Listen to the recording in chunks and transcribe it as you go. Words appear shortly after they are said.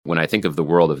when I think of the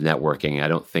world of networking, I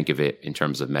don't think of it in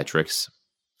terms of metrics.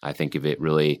 I think of it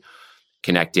really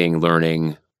connecting,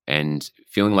 learning, and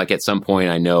feeling like at some point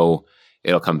I know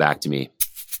it'll come back to me.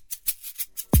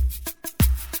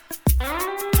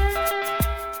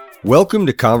 Welcome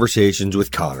to Conversations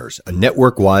with Connors, a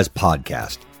NetworkWise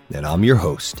podcast, and I'm your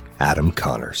host, Adam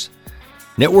Connors.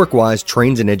 NetworkWise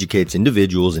trains and educates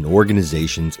individuals and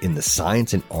organizations in the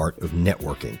science and art of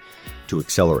networking to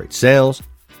accelerate sales,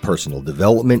 personal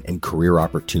development, and career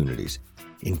opportunities.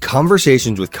 In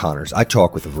Conversations with Connors, I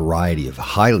talk with a variety of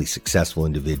highly successful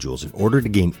individuals in order to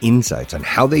gain insights on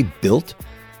how they built,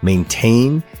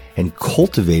 maintained, and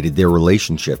cultivated their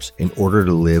relationships in order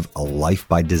to live a life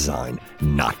by design,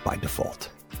 not by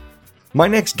default. My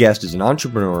next guest is an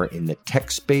entrepreneur in the tech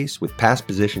space with past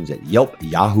positions at Yelp,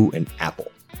 Yahoo, and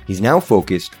Apple. He's now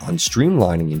focused on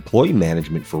streamlining employee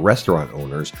management for restaurant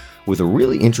owners with a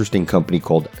really interesting company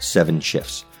called 7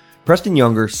 Shifts. Preston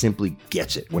Younger simply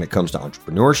gets it when it comes to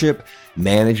entrepreneurship,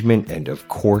 management, and of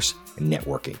course,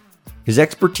 networking. His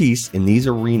expertise in these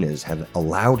arenas have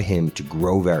allowed him to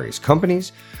grow various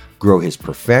companies, grow his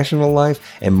professional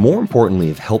life, and more importantly,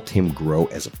 have helped him grow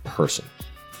as a person.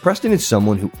 Preston is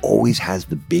someone who always has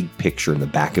the big picture in the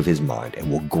back of his mind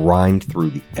and will grind through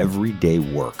the everyday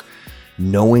work,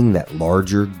 knowing that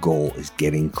larger goal is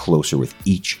getting closer with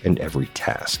each and every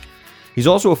task. He's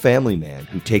also a family man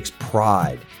who takes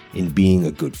pride in being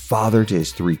a good father to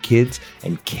his 3 kids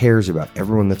and cares about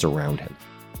everyone that's around him.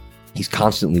 He's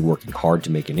constantly working hard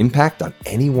to make an impact on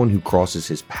anyone who crosses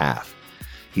his path.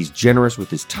 He's generous with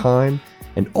his time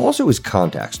and also his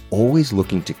contacts, always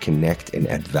looking to connect and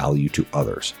add value to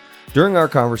others. During our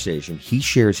conversation, he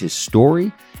shares his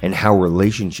story and how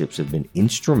relationships have been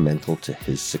instrumental to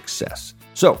his success.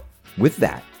 So, with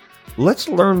that, let's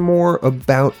learn more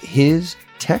about his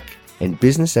tech and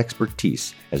business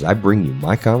expertise as I bring you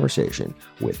my conversation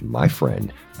with my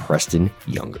friend, Preston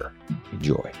Younger.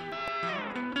 Enjoy.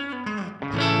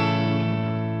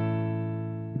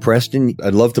 Preston,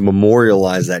 I'd love to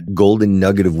memorialize that golden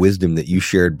nugget of wisdom that you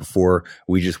shared before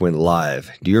we just went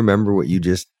live. Do you remember what you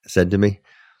just said to me?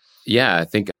 Yeah, I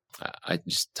think I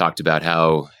just talked about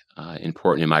how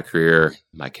important in my career,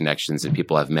 my connections and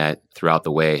people I've met throughout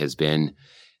the way has been.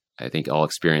 I think all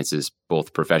experiences,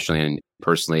 both professionally and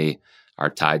personally,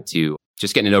 are tied to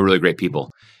just getting to know really great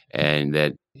people, and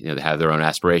that they have their own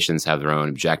aspirations, have their own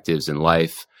objectives in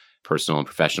life, personal and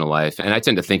professional life. And I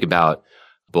tend to think about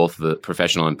both the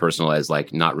professional and personal as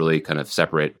like not really kind of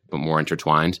separate, but more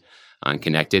intertwined and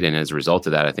connected. And as a result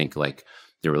of that, I think like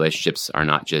the relationships are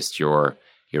not just your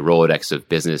Rolodex of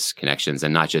business connections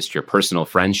and not just your personal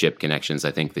friendship connections.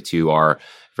 I think the two are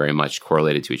very much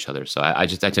correlated to each other. So I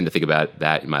tend to think about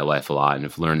that in my life a lot, and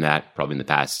have learned that probably in the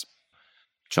past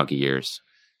chunk of years.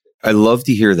 I love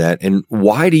to hear that. And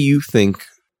why do you think,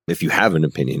 if you have an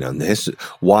opinion on this,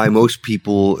 why most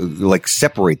people like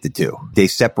separate the two? They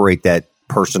separate that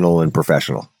personal and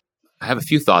professional. I have a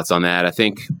few thoughts on that. I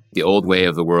think the old way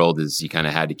of the world is you kind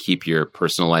of had to keep your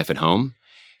personal life at home,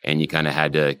 and you kind of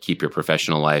had to keep your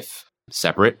professional life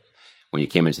separate. When you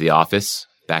came into the office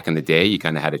back in the day, you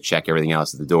kind of had to check everything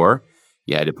else at the door.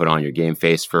 You had to put on your game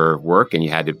face for work, and you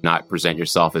had to not present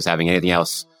yourself as having anything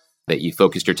else that you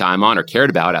focused your time on or cared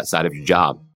about outside of your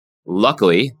job.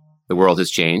 Luckily, the world has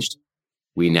changed.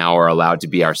 We now are allowed to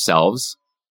be ourselves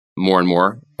more and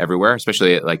more everywhere,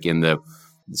 especially like in the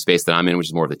space that I'm in, which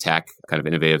is more of the tech, kind of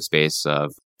innovative space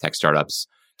of tech startups,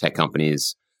 tech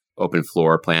companies. Open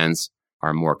floor plans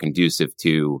are more conducive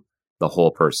to the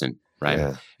whole person, right?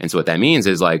 Yeah. And so what that means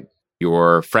is like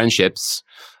your friendships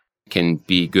can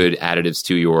be good additives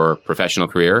to your professional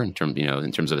career in terms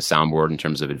of a soundboard, in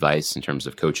terms of advice, in terms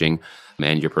of coaching,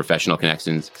 and your professional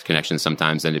connections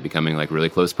sometimes end up becoming like really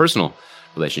close personal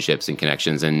relationships and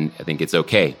connections. And I think it's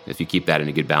okay if you keep that in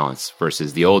a good balance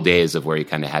versus the old days of where you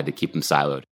kind of had to keep them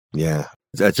siloed. Yeah,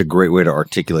 that's a great way to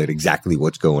articulate exactly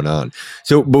what's going on.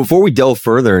 So before we delve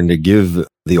further and to give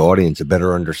the audience a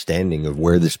better understanding of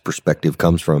where this perspective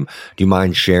comes from, do you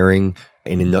mind sharing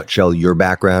in a nutshell your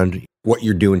background, what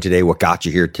you're doing today, what got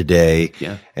you here today,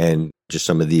 and just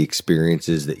some of the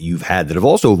experiences that you've had that have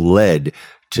also led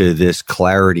to this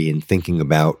clarity in thinking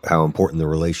about how important the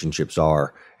relationships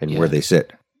are and where they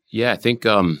sit? Yeah, I think,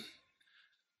 going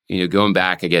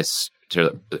back, I guess,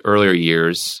 to the earlier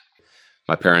years,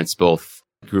 my parents both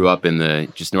grew up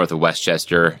in just north of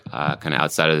Westchester, kind of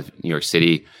outside of New York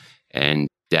City. And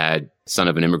dad, son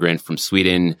of an immigrant from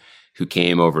Sweden who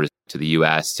came over to the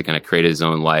U.S. to kind of create his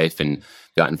own life and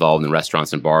got involved in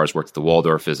restaurants and bars, worked at the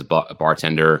Waldorf as a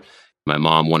bartender. My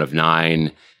mom, one of 9,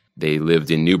 they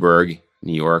lived in Newburgh,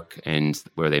 New York, and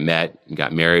where they met and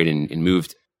got married and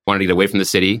moved, wanted to get away from the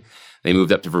city. They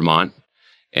moved up to Vermont.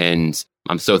 And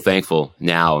I'm so thankful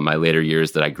now in my later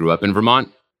years that I grew up in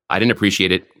Vermont. I didn't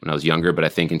appreciate it when I was younger, but I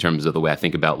think in terms of the way I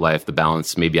think about life, the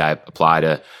balance maybe I try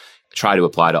to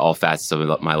apply to all facets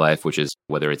of my life, which is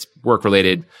whether it's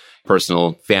work-related,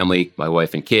 personal, family, my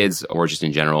wife and kids, or just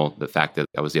in general, the fact that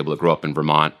I was able to grow up in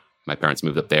Vermont. My parents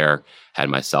moved up there, had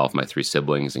myself, my 3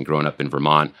 siblings, and growing up in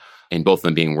Vermont, and both of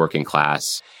them being working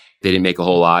class. They didn't make a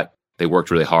whole lot. They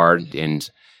worked really hard, and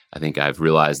I think I've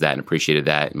realized that and appreciated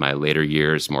that in my later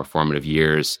years, more formative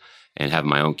years, and having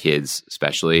my own kids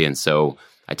especially. And so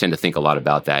I tend to think a lot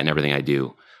about that in everything I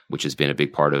do, which has been a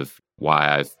big part of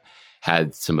why I've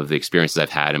had some of the experiences I've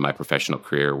had in my professional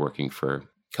career working for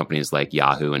companies like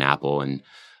Yahoo and Apple and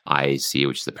IAC,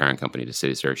 which is the parent company to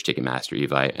CitySearch, Ticketmaster,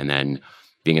 Evite, and then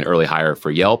being an early hire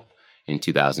for Yelp in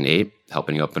 2008,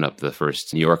 helping open up the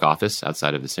first New York office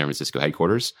outside of the San Francisco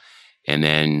headquarters. And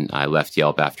then I left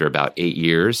Yelp after about 8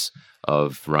 years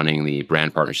of running the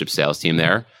brand partnership sales team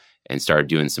there and started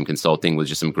doing some consulting with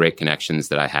just some great connections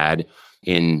that I had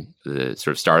in the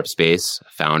sort of startup space,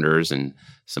 founders and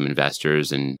some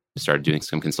investors, and started doing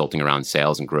some consulting around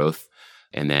sales and growth.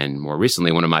 And then more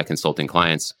recently, one of my consulting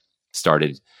clients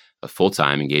started a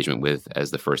full-time engagement with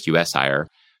as the first US hire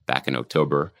back in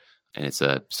October. And it's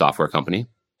a software company.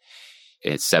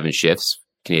 It's 7 Shifts,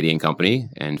 Canadian company,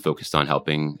 and focused on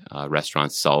helping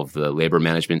restaurants solve the labor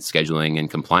management, scheduling, and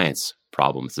compliance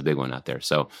problem. It's a big one out there.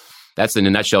 So that's in a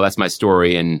nutshell. That's my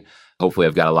story. And hopefully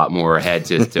I've got a lot more ahead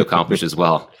to accomplish as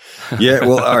well. Yeah.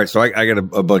 Well, all right. So I got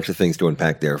a bunch of things to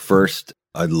unpack there. First,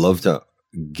 I'd love to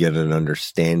get an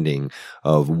understanding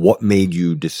of what made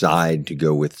you decide to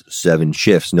go with 7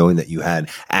 Shifts, knowing that you had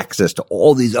access to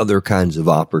all these other kinds of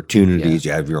opportunities.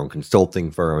 Yeah. You have your own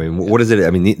consulting firm. I mean, what is it?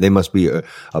 I mean, they must be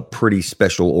a pretty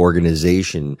special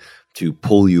organization to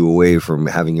pull you away from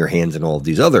having your hands in all of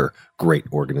these other great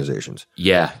organizations.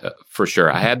 Yeah, for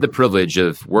sure. I had the privilege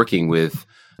of working with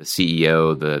the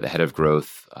CEO, the head of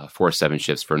growth for 7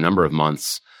 Shifts for a number of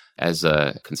months as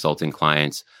a consulting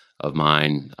client of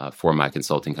mine for my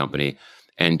consulting company.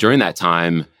 And during that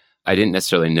time, I didn't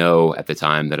necessarily know at the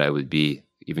time that I would be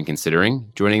even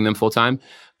considering joining them full time.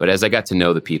 But as I got to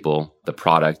know the people, the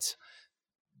product,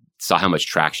 saw how much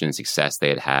traction and success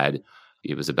they had.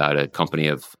 It was about a company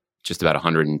of just about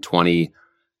 120,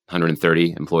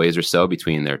 130 employees or so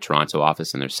between their Toronto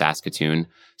office and their Saskatoon,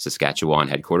 Saskatchewan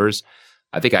headquarters.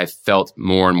 I think I felt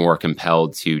more and more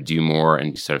compelled to do more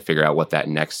and sort of figure out what that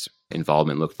next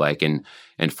involvement looked like. And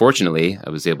fortunately, I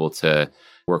was able to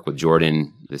work with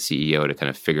Jordan, the CEO, to kind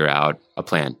of figure out a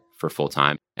plan for full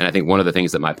time. And I think one of the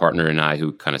things that my partner and I,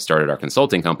 who kind of started our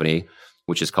consulting company,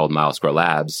 which is called Milesquare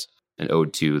Labs, an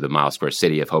ode to the Milesquare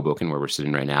city of Hoboken, where we're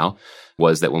sitting right now,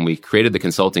 was that when we created the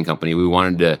consulting company, we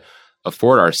wanted to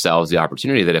afford ourselves the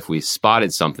opportunity that if we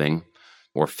spotted something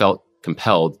or felt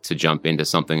compelled to jump into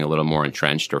something a little more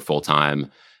entrenched or full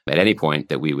time at any point,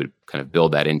 that we would kind of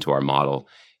build that into our model.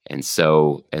 And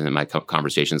so, and then my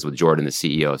conversations with Jordan, the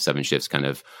CEO of 7 Shifts, kind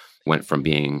of went from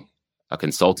being a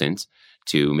consultant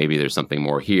to maybe there's something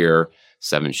more here.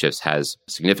 7 Shifts has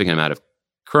a significant amount of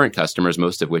current customers,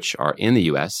 most of which are in the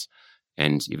US,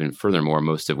 and even furthermore,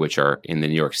 most of which are in the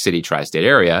New York City tri-state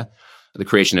area. The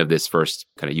creation of this first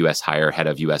kind of US hire, head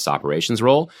of US operations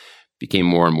role became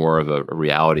more and more of a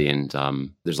reality. And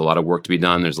there's a lot of work to be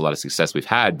done. There's a lot of success we've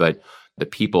had, but the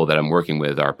people that I'm working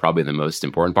with are probably the most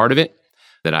important part of it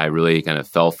that I really kind of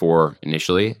fell for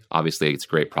initially. Obviously, it's a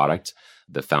great product.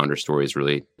 The founder story is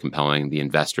really compelling. The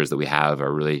investors that we have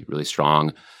are really, really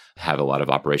strong, have a lot of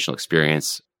operational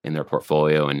experience in their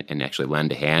portfolio and actually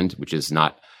lend a hand, which is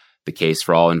not the case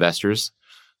for all investors.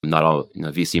 Not all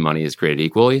VC money is created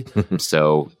equally.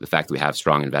 So the fact that we have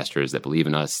strong investors that believe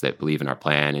in us, that believe in our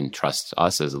plan and trust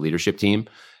us as a leadership team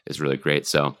is really great.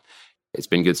 So it's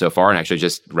been good so far, and actually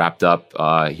just wrapped up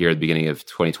here at the beginning of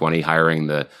 2020, hiring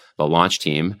the launch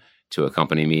team to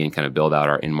accompany me and kind of build out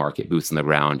our in-market boots on the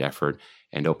ground effort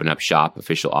and open up shop,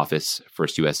 official office,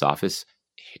 first U.S. office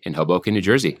in Hoboken, New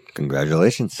Jersey.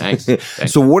 Congratulations. Thanks.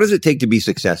 So what does it take to be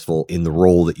successful in the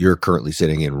role that you're currently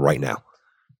sitting in right now?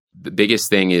 The biggest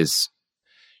thing is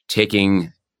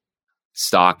taking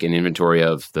stock and inventory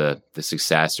of the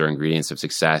success or ingredients of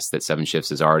success that 7 Shifts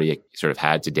has already sort of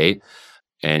had to date,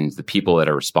 and the people that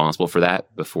are responsible for that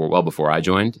well before I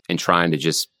joined, and trying to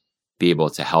just be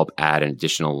able to help add an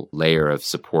additional layer of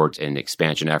support and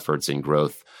expansion efforts and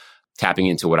growth, tapping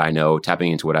into what I know,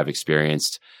 tapping into what I've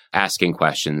experienced, asking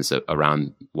questions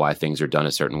around why things are done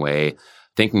a certain way,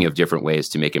 thinking of different ways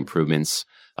to make improvements,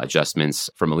 adjustments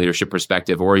from a leadership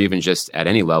perspective, or even just at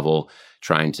any level,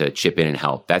 trying to chip in and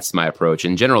help. That's my approach.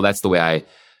 In general, that's the way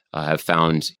I have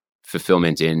found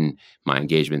fulfillment in my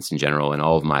engagements in general and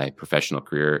all of my professional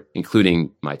career,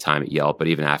 including my time at Yelp, but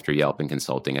even after Yelp and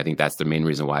consulting. I think that's the main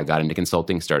reason why I got into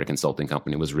consulting, started a consulting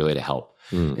company, was really to help.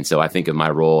 And so I think of my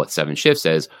role at 7 Shifts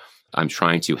as I'm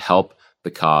trying to help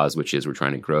the cause, which is we're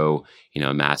trying to grow,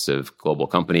 a massive global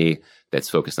company that's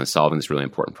focused on solving this really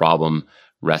important problem.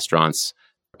 Restaurants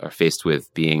are faced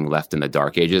with being left in the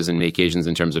dark ages in many occasions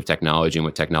in terms of technology and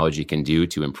what technology can do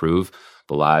to improve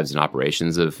the lives and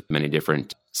operations of many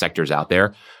different sectors out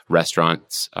there.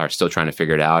 Restaurants are still trying to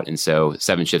figure it out. And so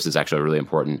 7 Shifts is actually a really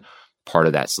important part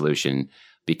of that solution,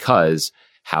 because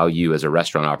how you as a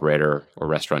restaurant operator or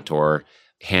restaurateur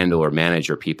handle or manage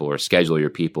your people or schedule your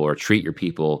people or treat your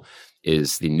people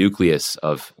is the nucleus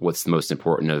of what's the most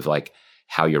important of like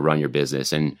how you run your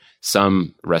business. And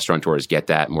some restaurateurs get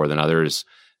that more than others.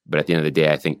 But at the end of the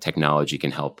day, I think technology can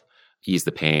help ease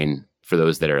the pain for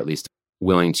those that are at least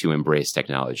willing to embrace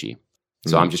technology.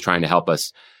 So I'm just trying to help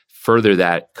us further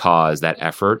that cause, that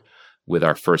effort, with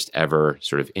our first ever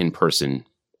sort of in-person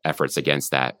efforts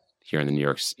against that here in the New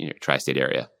York tri-state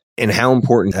area. And how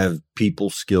important have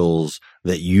people skills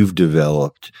that you've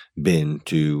developed been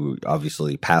to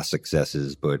obviously past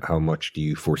successes, but how much do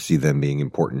you foresee them being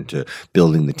important to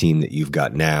building the team that you've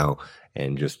got now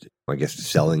and just, I guess,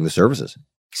 selling the services?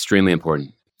 Extremely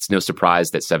important. It's no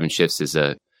surprise that 7 Shifts is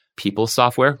a people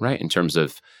software, right? In terms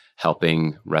of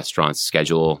helping restaurants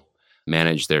schedule,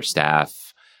 manage their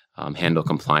staff, handle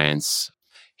compliance,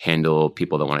 handle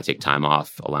people that want to take time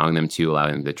off, allowing them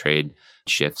to trade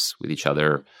shifts with each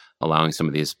other, allowing some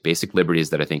of these basic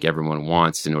liberties that I think everyone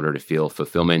wants in order to feel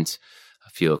fulfillment,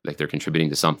 feel like they're contributing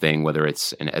to something, whether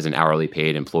it's as an hourly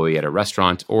paid employee at a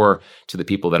restaurant or to the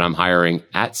people that I'm hiring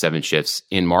at 7 Shifts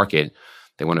in market.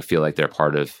 They want to feel like they're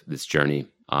part of this journey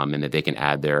and that they can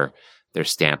add their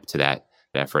stamp to that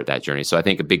effort, that journey. So I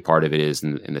think a big part of it is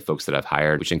in the folks that I've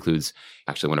hired, which includes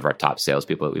actually one of our top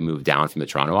salespeople that we moved down from the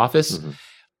Toronto office,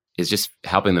 is just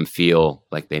helping them feel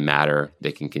like they matter,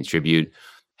 they can contribute,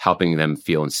 helping them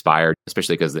feel inspired,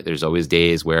 especially because there's always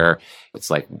days where it's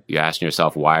like you're asking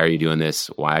yourself, why are you doing this?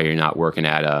 Why are you not working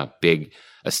at a big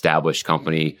established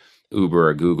company, Uber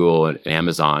or Google and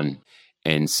Amazon?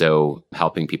 And so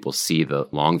helping people see the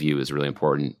long view is really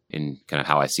important in kind of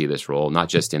how I see this role, not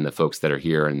just in the folks that are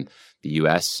here in the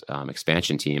U.S.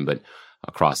 Expansion team, but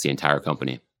across the entire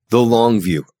company. The long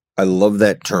view. I love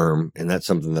that term. And that's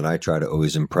something that I try to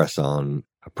always impress upon,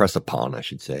 I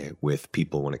should say, with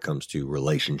people when it comes to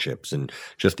relationships and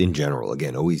just in general.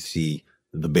 Again, always see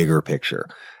the bigger picture.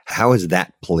 How has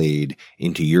that played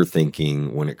into your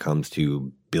thinking when it comes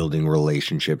to building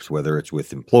relationships, whether it's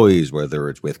with employees, whether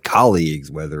it's with colleagues,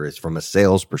 whether it's from a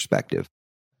sales perspective?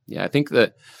 Yeah, I think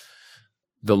that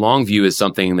the long view is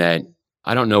something that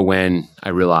I don't know when I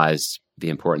realized the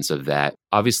importance of that.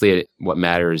 Obviously, what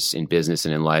matters in business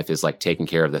and in life is like taking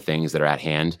care of the things that are at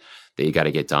hand that you got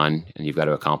to get done and you've got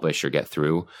to accomplish or get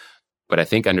through. But I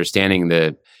think understanding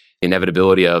the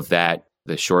inevitability of that,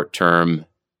 the short term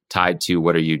tied to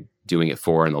what are you doing it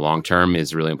for in the long term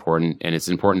is really important. And it's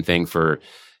an important thing for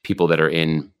people that are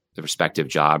in the respective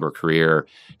job or career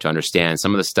to understand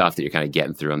some of the stuff that you're kind of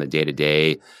getting through on the day to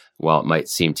day. While it might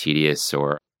seem tedious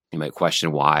or you might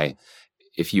question why,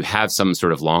 if you have some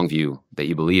sort of long view that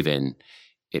you believe in,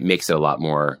 it makes it a lot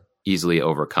more easily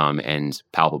overcome and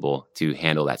palpable to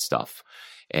handle that stuff.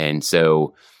 And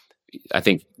so I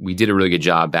think we did a really good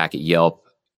job back at Yelp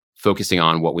focusing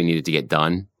on what we needed to get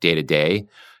done day to day.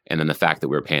 And then the fact that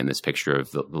we were painting this picture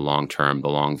of the long term, the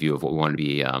long view of what we wanted to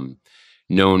be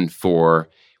known for.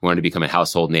 We wanted to become a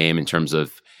household name in terms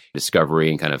of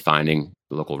discovery and kind of finding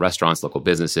local restaurants, local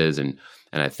businesses. And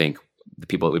I think the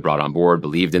people that we brought on board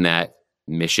believed in that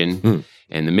mission.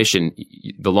 And the mission,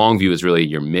 the long view is really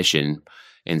your mission.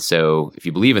 And so if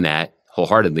you believe in that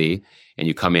wholeheartedly and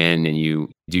you come in and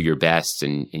you do your best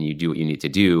and you do what you need to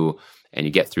do and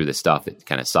you get through the stuff that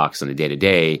kind of sucks on the day to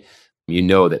day, you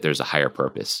know that there's a higher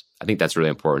purpose. I think that's really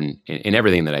important in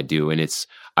everything that I do. And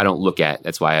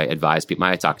that's why I advise people.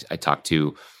 I talk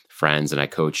to friends and I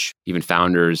coach even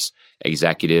founders,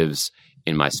 executives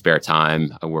in my spare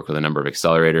time. I work with a number of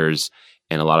accelerators.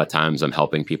 And a lot of times I'm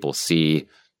helping people see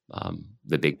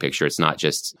the big picture. It's not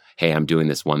just, hey, I'm doing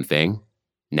this one thing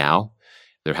now.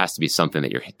 There has to be something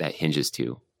that hinges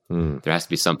to. There has to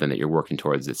be something that you're working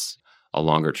towards that's a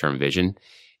longer term vision.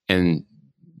 And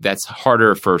that's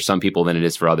harder for some people than it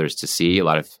is for others to see. A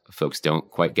lot of folks don't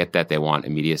quite get that. They want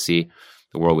immediacy.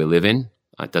 The world we live in,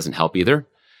 it doesn't help either.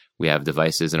 We have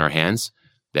devices in our hands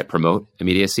that promote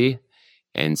immediacy.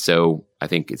 And so I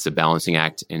think it's a balancing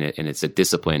act and it's a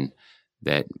discipline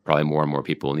that probably more and more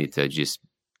people need to just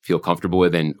feel comfortable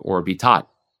with or be taught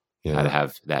how to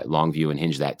have that long view and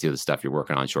hinge that to the stuff you're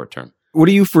working on short term. What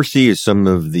do you foresee as some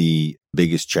of the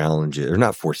biggest challenges, or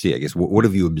not foresee, I guess, what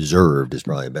have you observed is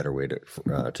probably a better way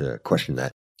to question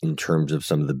that, in terms of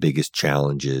some of the biggest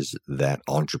challenges that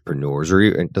entrepreneurs, or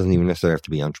it doesn't even necessarily have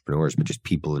to be entrepreneurs, but just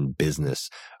people in business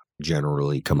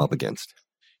generally come up against?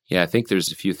 Yeah, I think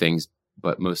there's a few things,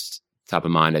 but most top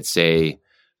of mind, I'd say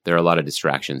there are a lot of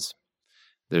distractions.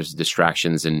 There's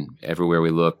distractions in everywhere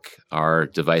we look. Our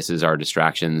devices are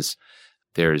distractions.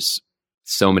 There's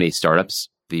so many startups.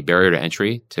 The barrier to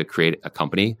entry to create a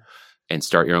company and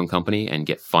start your own company and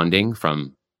get funding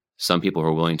from some people who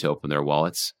are willing to open their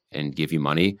wallets and give you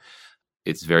money,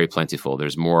 it's very plentiful.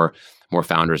 There's more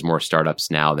founders, more startups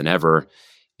now than ever.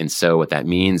 And so what that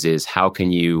means is how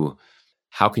can you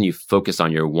focus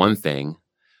on your one thing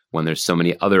when there's so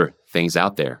many other things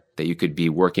out there that you could be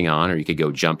working on, or you could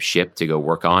go jump ship to go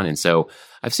work on. And so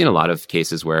I've seen a lot of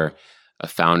cases where a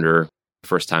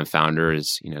first-time founder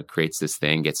creates this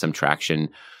thing, gets some traction.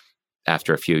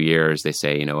 After a few years, they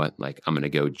say, you know what, like I'm going to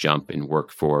go jump and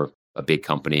work for a big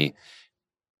company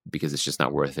because it's just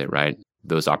not worth it, right?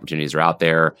 Those opportunities are out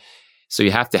there. So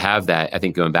you have to have that. I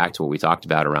think going back to what we talked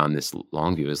about around this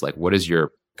long view is like, what is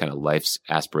your kind of life's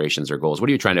aspirations or goals? What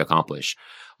are you trying to accomplish?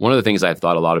 One of the things I've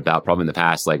thought a lot about probably in the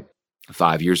past, like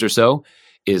 5 years or so,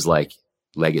 is like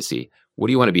legacy. What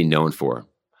do you want to be known for?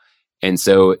 And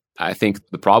so I think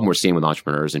the problem we're seeing with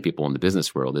entrepreneurs and people in the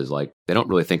business world is like, they don't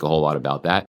really think a whole lot about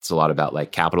that. It's a lot about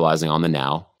like capitalizing on the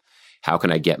now. How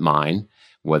can I get mine?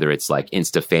 Whether it's like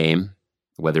Insta fame,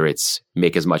 whether it's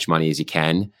make as much money as you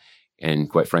can, and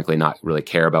quite frankly, not really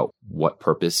care about what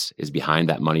purpose is behind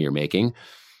that money you're making,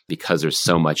 because there's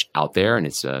so much out there and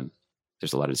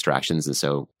there's a lot of distractions. And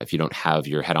so if you don't have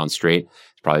your head on straight,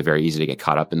 it's probably very easy to get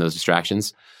caught up in those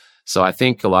distractions. So I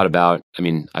think a lot about,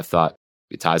 I've thought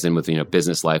it ties in with,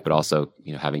 business life, but also,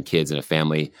 having kids and a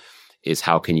family, is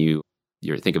how can you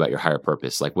think about your higher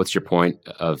purpose? Like, what's your point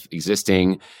of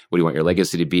existing? What do you want your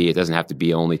legacy to be? It doesn't have to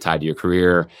be only tied to your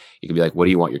career. You can be like, what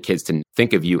do you want your kids to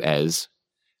think of you as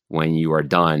when you are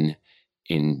done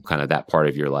in kind of that part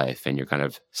of your life and you're kind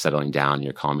of settling down,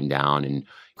 you're calming down and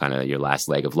kind of your last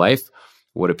leg of life?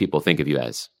 What do people think of you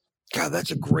as? God,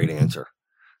 that's a great answer.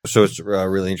 So it's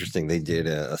really interesting. They did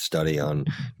a study on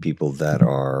people that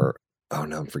are,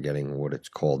 now I'm forgetting what it's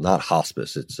called. Not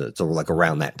hospice. It's like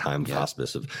around that time of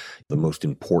hospice, of the most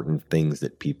important things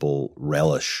that people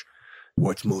relish.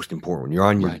 What's most important when you're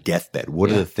on your deathbed? What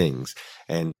are the things?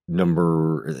 And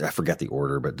I forget the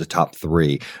order, but the top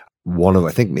three,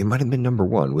 I think it might have been number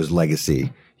one was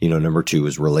legacy. Number two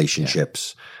was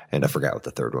relationships. And I forgot what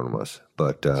the third one was.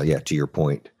 But to your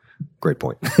point, great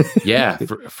point. Yeah,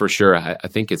 for sure. I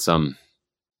think it's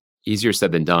easier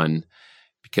said than done,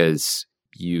 because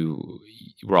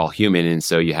we're all human. And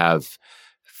so you have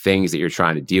things that you're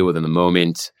trying to deal with in the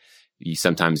moment. You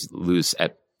sometimes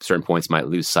at certain points might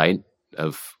lose sight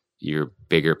of your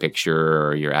bigger picture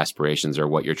or your aspirations or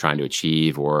what you're trying to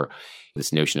achieve, or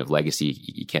this notion of legacy.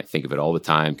 You can't think of it all the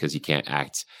time because you can't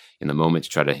act in the moment to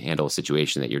try to handle a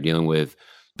situation that you're dealing with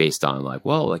based on like,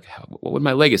 what would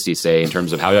my legacy say in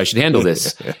terms of how I should handle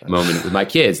this moment with my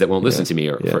kids that won't listen to me,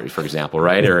 or for example,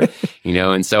 right? Or,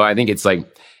 and so I think it's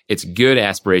like, it's a good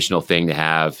aspirational thing to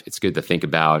have. It's good to think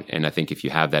about. And I think if you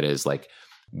have that as like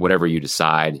whatever you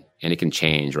decide, and it can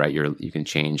change, right? You can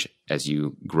change as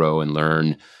you grow and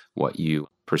learn what you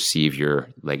perceive your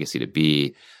legacy to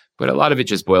be. But a lot of it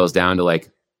just boils down to like,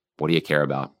 what do you care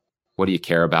about? What do you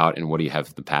care about, and what do you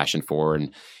have the passion for,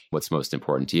 and what's most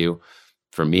important to you?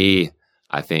 For me,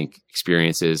 I think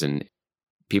experiences and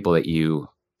people that you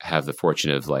have the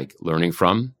fortune of like learning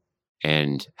from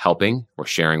and helping or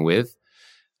sharing with,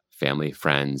 family,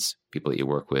 friends, people that you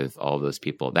work with, all those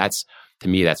people, to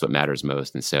me, that's what matters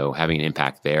most. And so having an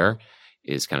impact there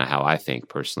is kind of how I think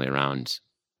personally around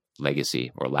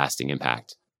legacy or lasting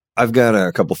impact. I've got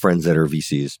a couple friends that are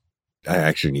VCs. I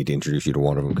actually need to introduce you to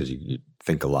one of them because you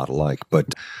think a lot alike.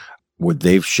 But what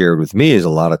they've shared with me is a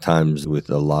lot of times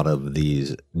with a lot of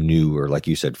these new, or like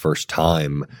you said, first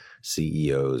time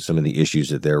CEOs, some of the issues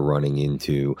that they're running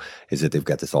into is that they've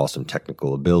got this awesome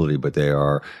technical ability, but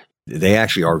they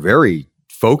actually are very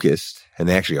focused, and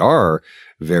they actually are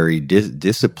very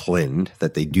disciplined,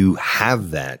 that they do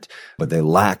have that, but they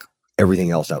lack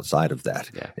everything else outside of that.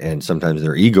 Yeah. And sometimes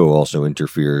their ego also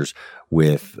interferes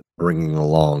with bringing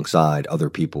alongside other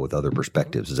people with other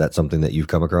perspectives. Is that something that you've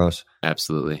come across?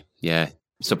 Absolutely. Yeah.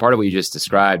 So part of what you just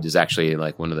described is actually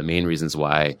like one of the main reasons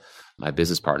why my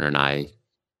business partner and I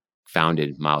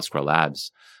founded Milesquare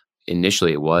Labs.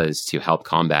 Initially, it was to help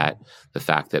combat the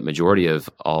fact that majority of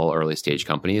all early stage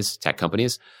companies, tech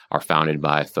companies, are founded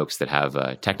by folks that have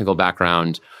a technical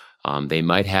background, They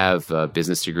might have a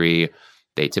business degree.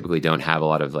 They typically don't have a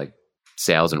lot of like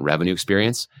sales and revenue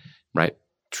experience, right?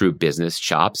 True business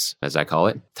chops, as I call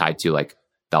it, tied to like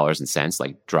dollars and cents,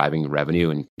 like driving revenue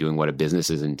and doing what a business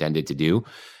is intended to do.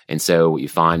 And so what you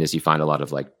find is you find a lot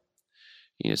of like,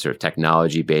 sort of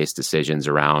technology-based decisions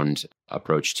around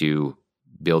approach to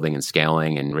building and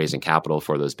scaling and raising capital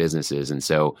for those businesses. And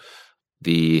so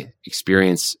the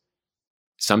experience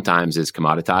sometimes is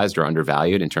commoditized or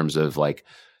undervalued in terms of like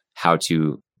how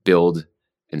to build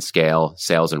and scale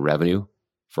sales and revenue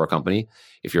for a company.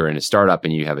 If you're in a startup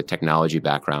and you have a technology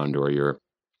background or you're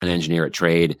an engineer at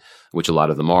trade, which a lot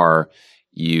of them are,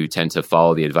 you tend to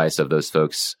follow the advice of those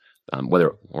folks,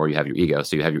 or you have your ego.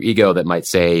 So you have your ego that might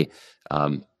say,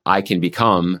 I can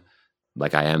become,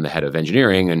 like I am the head of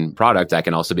engineering and product, I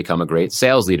can also become a great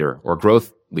sales leader or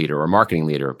growth leader or marketing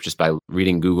leader just by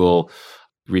reading Google,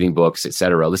 reading books, et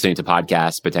cetera, listening to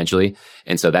podcasts potentially.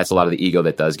 And so that's a lot of the ego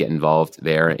that does get involved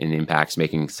there and impacts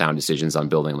making sound decisions on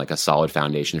building like a solid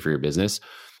foundation for your business.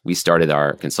 We started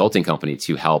our consulting company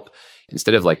to help,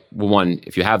 instead of like, one,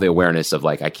 if you have the awareness of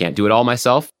like, I can't do it all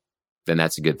myself, then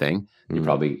that's a good thing. You're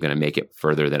probably going to make it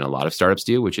further than a lot of startups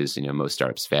do, which is, most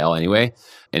startups fail anyway.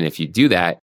 And if you do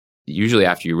that, usually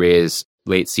after you raise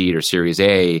late seed or series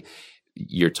A,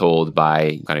 you're told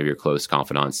by kind of your close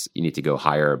confidants, you need to go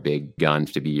hire a big gun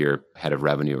to be your head of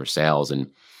revenue or sales.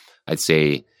 And I'd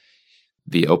say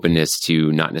the openness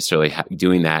to not necessarily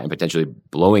doing that and potentially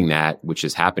blowing that, which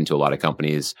has happened to a lot of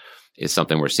companies, is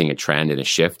something we're seeing a trend and a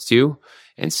shift to.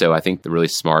 And so I think the really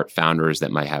smart founders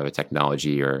that might have a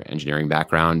technology or engineering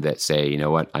background that say, you know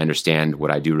what, I understand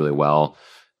what I do really well.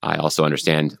 I also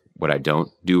understand what I don't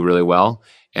do really well.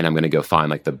 And I'm going to go find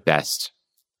like the best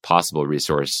possible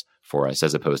resource for us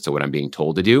as opposed to what I'm being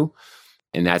told to do.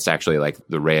 And that's actually like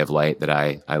the ray of light that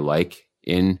I like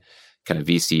in kind of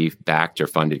VC backed or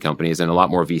funded companies. And a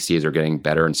lot more VCs are getting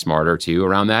better and smarter too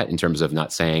around that in terms of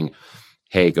not saying,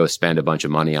 hey, go spend a bunch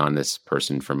of money on this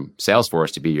person from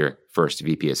Salesforce to be your first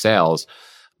VP of sales.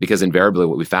 Because invariably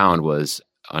what we found was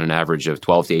on an average of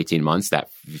 12 to 18 months, that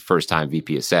first time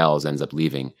VP of sales ends up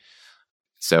leaving.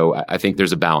 So I think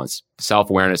there's a balance.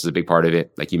 Self-awareness is a big part of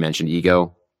it. Like you mentioned,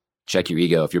 ego. Check your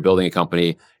ego. If you're building a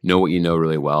company, know what you know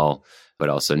really well, but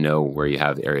also know where you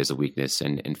have areas of weakness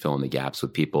and fill in the gaps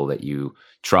with people that you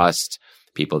trust,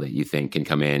 people that you think can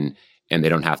come in. And they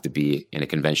don't have to be in a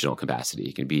conventional capacity.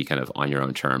 You can be kind of on your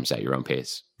own terms at your own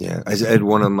pace. Yeah. I had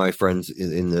one of my friends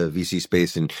in the VC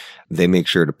space, and they make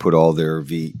sure to put all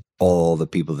the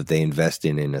people that they invest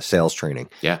in a sales training.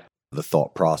 Yeah. The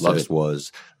thought process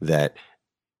was that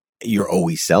you're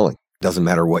always selling. Doesn't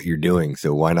matter what you're doing.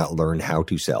 So why not learn how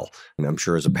to sell? And I'm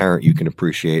sure as a parent, you can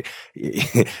appreciate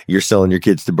you're selling your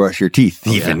kids to brush your teeth,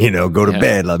 even, go to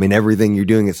bed. I mean, everything you're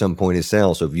doing at some point is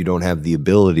sales. So if you don't have the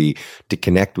ability to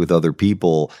connect with other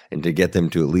people and to get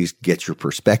them to at least get your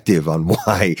perspective on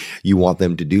why you want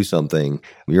them to do something,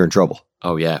 you're in trouble.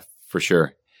 Oh yeah, for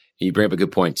sure. You bring up a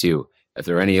good point too. If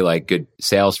there are any like good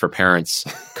sales for parents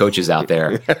coaches out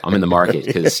there, I'm in the market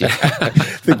because I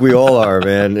think we all are,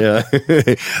 man. Yeah,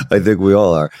 I think we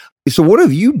all are. So what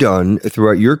have you done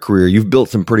throughout your career? You've built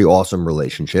some pretty awesome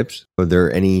relationships. Are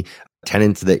there any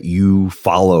tenets that you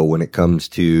follow when it comes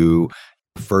to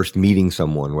first meeting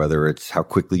someone, whether it's how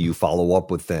quickly you follow up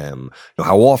with them,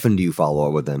 how often do you follow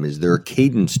up with them? Is there a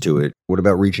cadence to it? What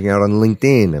about reaching out on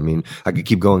LinkedIn? I mean, I could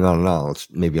keep going on and on. Let's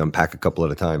maybe unpack a couple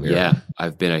at a time here. Yeah,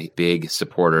 I've been a big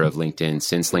supporter of LinkedIn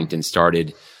since LinkedIn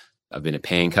started. I've been a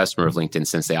paying customer of LinkedIn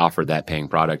since they offered that paying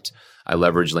product. I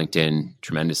leverage LinkedIn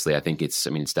tremendously. I think it's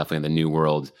definitely the new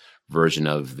world version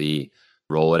of the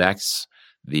Rolodex,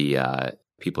 the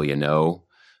people you know,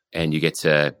 and you get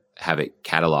to have it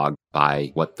cataloged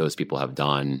by what those people have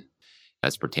done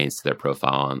as pertains to their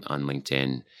profile on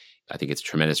LinkedIn. I think it's a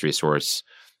tremendous resource.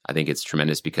 I think it's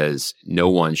tremendous because no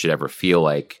one should ever feel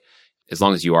like, as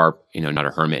long as you are, not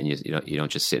a hermit and you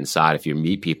don't just sit inside. If you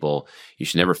meet people, you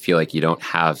should never feel like you don't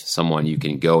have someone you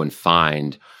can go and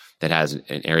find that has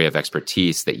an area of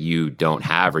expertise that you don't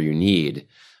have or you need.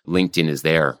 LinkedIn is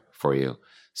there for you.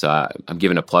 So I'm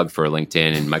giving a plug for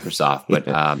LinkedIn and Microsoft,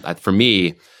 but for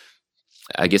me,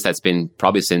 I guess that's been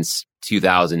probably since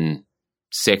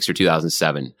 2006 or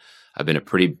 2007. I've been a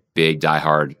pretty big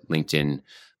diehard LinkedIn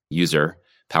user,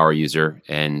 power user,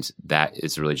 and that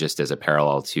is really just as a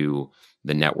parallel to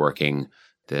the networking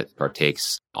that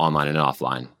partakes online and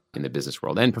offline in the business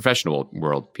world and professional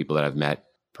world. People that I've met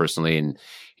personally in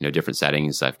different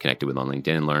settings, I've connected with on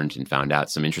LinkedIn and learned and found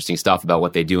out some interesting stuff about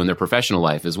what they do in their professional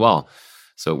life as well.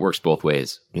 So it works both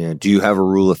ways. Yeah. Do you have a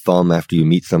rule of thumb after you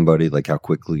meet somebody, like how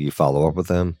quickly you follow up with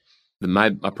them?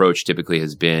 My approach typically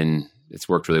has been, it's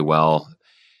worked really well.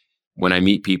 when I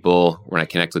meet people, when I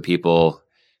connect with people,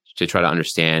 to try to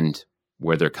understand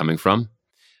where they're coming from.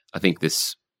 I think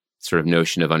this sort of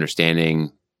notion of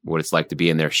understanding what it's like to be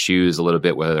in their shoes a little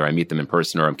bit, whether I meet them in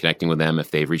person or I'm connecting with them,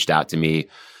 if they've reached out to me,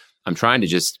 I'm trying to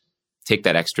just take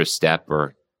that extra step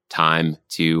or time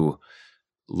to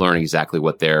learn exactly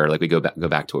what they're like. We go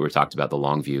back to what we talked about, the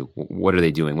long view. What are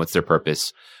they doing? What's their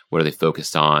purpose? What are they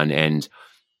focused on? And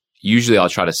usually I'll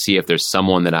try to see if there's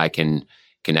someone that I can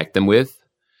connect them with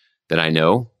that I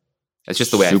know. That's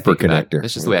just the way I think about it.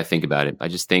 That's just the way I think about it. I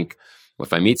just think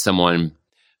if I meet someone,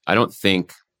 I don't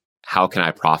think, how can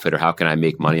I profit or how can I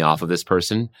make money off of this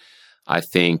person? I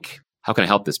think, how can I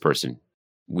help this person?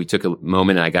 We took a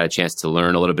moment and I got a chance to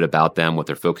learn a little bit about them, what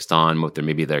they're focused on, what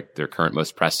maybe their current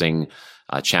most pressing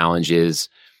challenges.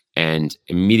 And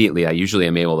immediately I usually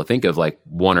am able to think of like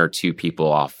one or two people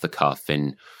off the cuff.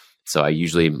 And so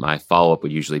my follow-up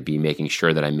would usually be making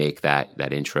sure that I make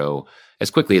that intro as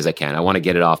quickly as I can. I want to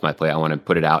get it off my plate. I want to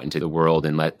put it out into the world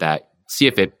and let that, see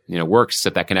if it works,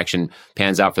 if that connection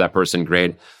pans out for that person,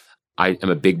 great. I am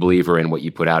a big believer in what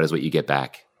you put out is what you get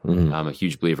back. Mm-hmm. I'm a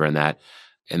huge believer in that.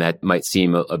 And that might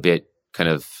seem a bit kind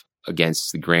of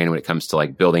against the grain when it comes to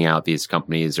like building out these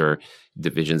companies or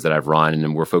divisions that I've run.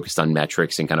 And we're focused on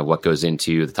metrics and kind of what goes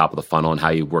into the top of the funnel and how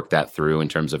you work that through in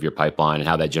terms of your pipeline and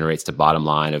how that generates the bottom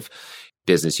line of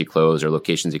business you close or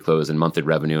locations you close and monthly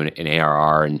revenue and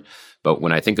ARR. But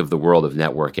when I think of the world of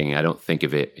networking, I don't think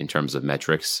of it in terms of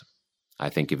metrics. I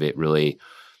think of it really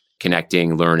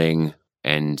connecting, learning,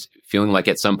 and feeling like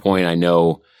at some point I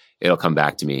know it'll come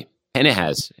back to me. And it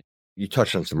has. You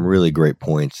touched on some really great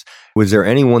points. Was there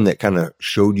anyone that kind of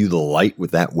showed you the light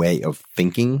with that way of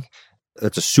thinking?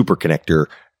 That's a super connector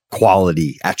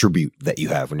quality attribute that you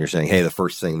have when you're saying, hey, the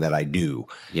first thing that I do.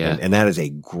 Yeah. And that is a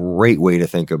great way to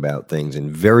think about things. And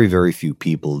very, very few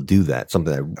people do that.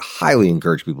 Something I highly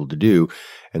encourage people to do,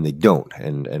 and they don't.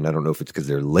 And I don't know if it's because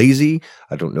they're lazy.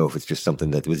 I don't know if it's just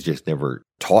something that was just never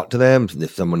taught to them.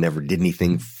 If someone never did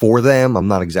anything for them, I'm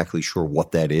not exactly sure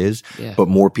what that is, but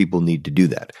more people need to do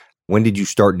that. When did you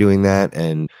start doing that?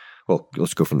 And well,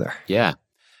 let's go from there. Yeah,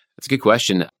 that's a good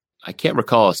question. I can't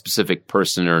recall a specific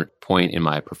person or point in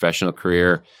my professional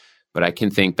career, but I can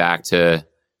think back to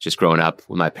just growing up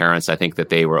with my parents. I think that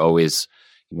they were always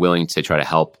willing to try to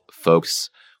help folks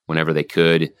whenever they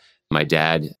could. My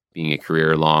dad, being a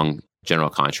career-long general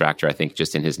contractor, I think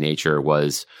just in his nature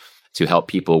was to help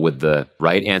people with the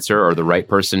right answer or the right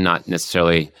person, not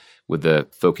necessarily with the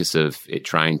focus of it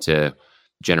trying to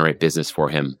generate business for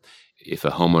him. If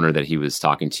a homeowner that he was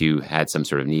talking to had some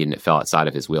sort of need and it fell outside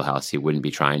of his wheelhouse, he wouldn't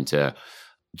be trying to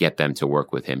get them to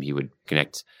work with him. He would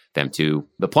connect them to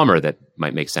the plumber that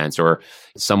might make sense or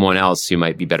someone else who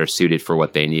might be better suited for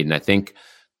what they need. And I think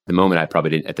the moment I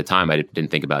probably didn't, at the time, I didn't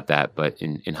think about that. But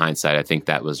in hindsight, I think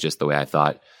that was just the way I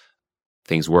thought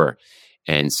things were.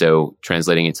 And so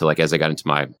translating into like, as I got into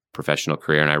my professional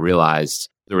career and I realized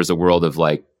there was a world of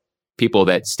like, people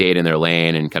that stayed in their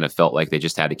lane and kind of felt like they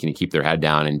just had to kind of keep their head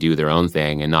down and do their own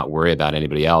thing and not worry about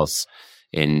anybody else.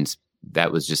 And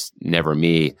that was just never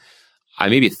me. I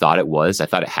maybe thought it was. I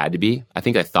thought it had to be. I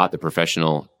think I thought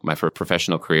my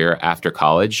professional career after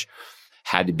college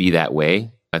had to be that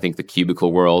way. I think the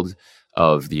cubicle world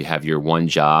of you have your one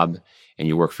job and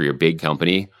you work for your big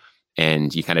company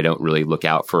and you kind of don't really look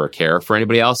out for or care for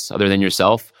anybody else other than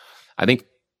yourself. I think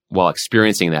while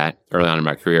experiencing that early on in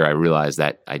my career, I realized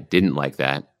that I didn't like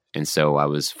that. And so I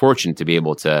was fortunate to be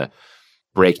able to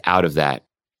break out of that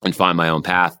and find my own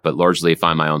path, but largely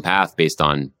find my own path based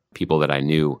on people that I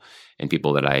knew and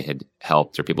people that I had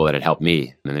helped or people that had helped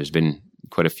me. And there's been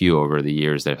quite a few over the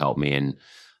years that have helped me. And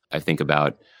I think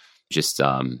about just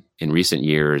in recent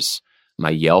years, my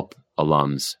Yelp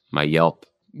alums,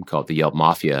 we call it the Yelp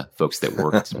Mafia, folks that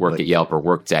work at Yelp or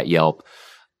worked at Yelp,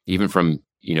 even from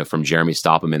Jeremy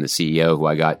Stoppelman, the CEO, who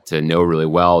I got to know really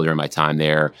well during my time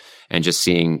there, and just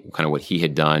seeing kind of what he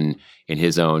had done in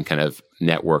his own kind of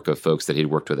network of folks that he'd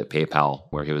worked with at PayPal,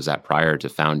 where he was at prior to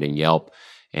founding Yelp,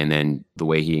 and then the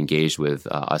way he engaged with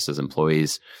us as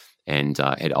employees, and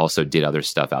had also did other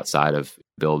stuff outside of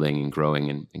building and growing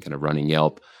and kind of running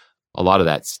Yelp. A lot of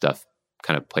that stuff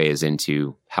kind of plays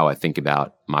into how I think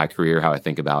about my career, how I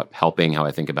think about helping, how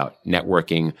I think about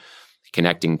networking,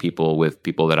 connecting people with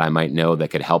people that I might know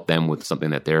that could help them with something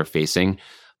that they're facing.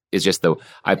 Is just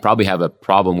I probably have a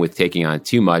problem with taking on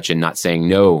too much and not saying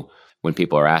no when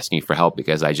people are asking for help,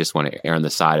 because I just want to err on the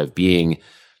side of being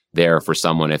there for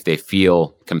someone if they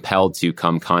feel compelled to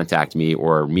come contact me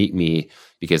or meet me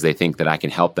because they think that I can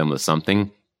help them with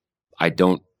something. I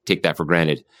don't take that for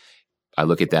granted. I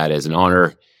look at that as an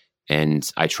honor, and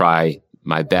I try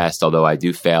my best, although I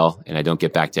do fail and I don't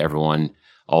get back to everyone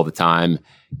all the time.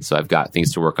 So I've got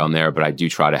things to work on there, but I do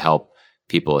try to help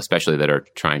people, especially that are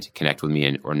trying to connect with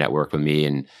me or network with me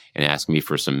and ask me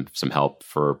for some help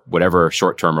for whatever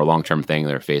short-term or long-term thing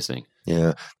they're facing.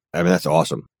 Yeah. I mean, that's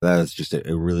awesome. That is just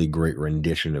a really great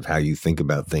rendition of how you think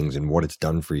about things and what it's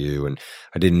done for you. And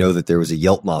I didn't know that there was a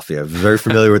Yelp mafia. I was very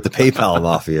familiar with the PayPal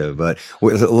mafia, but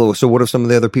so what have some of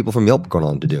the other people from Yelp gone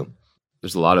on to do?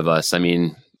 There's a lot of us. I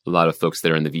mean, a lot of folks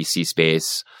that are in the VC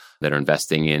space that are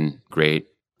investing in great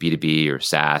B2B or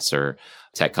SaaS or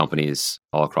tech companies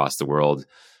all across the world.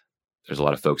 There's a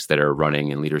lot of folks that are running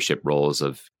in leadership roles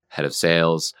of head of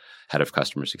sales, head of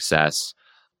customer success,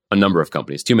 a number of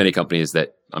companies, too many companies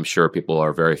that I'm sure people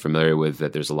are very familiar with,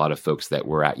 that there's a lot of folks that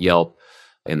were at Yelp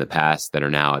in the past that are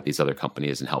now at these other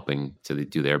companies and helping to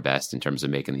do their best in terms of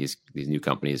making these new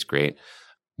companies great.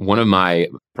 One of my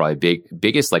probably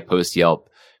biggest like post Yelp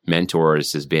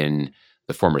mentors has been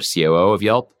the former COO of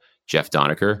Yelp, Jeff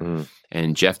Donaker.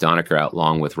 And Jeff Donaker,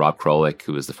 along with Rob Krolik,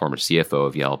 who was the former CFO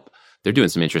of Yelp, they're doing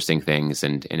some interesting things.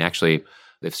 And actually,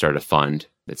 they've started a fund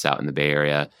that's out in the Bay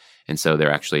Area. And so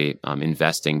they're actually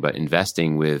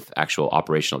investing with actual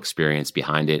operational experience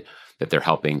behind it, that they're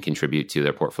helping contribute to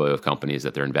their portfolio of companies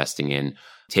that they're investing in,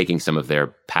 taking some of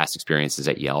their past experiences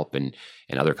at Yelp and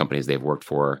other companies they've worked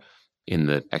for in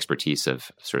the expertise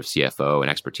of sort of CFO and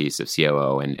expertise of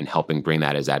COO and helping bring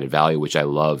that as added value, which I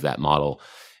love that model.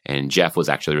 And Jeff was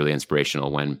actually really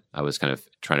inspirational when I was kind of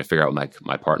trying to figure out with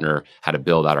my partner how to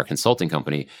build out our consulting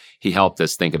company. He helped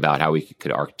us think about how we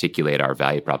could articulate our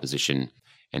value proposition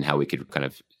and how we could kind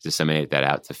of disseminate that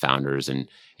out to founders and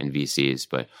VCs.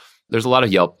 But there's a lot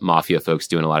of Yelp mafia folks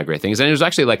doing a lot of great things. And there's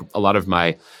actually like a lot of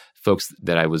my folks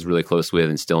that I was really close with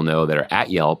and still know that are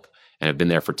at Yelp and have been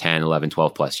there for 10, 11,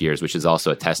 12 plus years, which is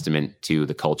also a testament to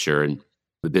the culture and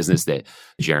the business that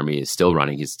Jeremy is still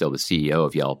running. He's still the CEO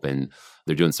of Yelp, and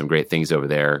they're doing some great things over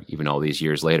there, even all these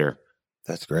years later.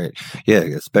 That's great. Yeah,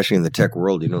 especially in the tech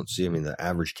world, you don't see, I mean, the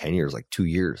average tenure is like 2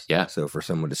 years. Yeah. So for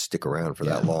someone to stick around for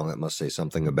that long, that must say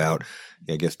something about,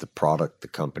 I guess, the product, the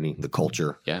company, the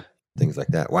culture, things like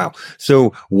that. Wow.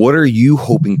 So what are you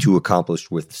hoping to accomplish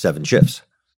with 7 Shifts?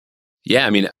 Yeah, I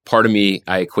mean, part of me,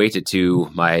 I equate it to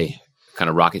my kind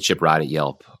of rocket ship ride at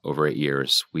Yelp over 8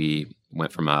 years. We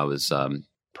went from, I was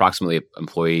approximately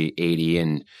employee 80.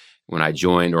 And when I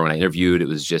joined or when I interviewed, it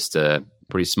was just a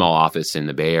pretty small office in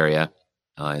the Bay Area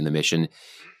in the Mission.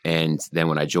 And then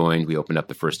when I joined, we opened up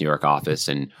the first New York office,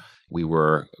 and we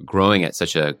were growing at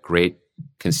such a great,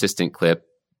 consistent clip,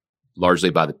 largely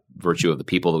by the virtue of the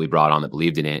people that we brought on that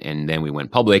believed in it. And then we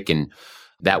went public, and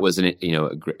that was a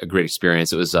great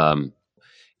experience. It was,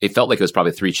 it felt like it was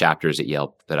probably 3 chapters at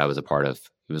Yelp that I was a part of.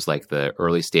 It was like the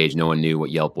early stage. No one knew what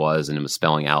Yelp was, and it was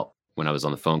spelling out when I was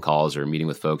on the phone calls or meeting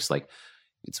with folks, like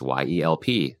it's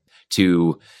YELP,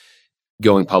 to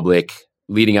going public,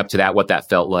 leading up to that, what that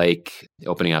felt like,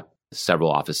 opening up several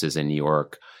offices in New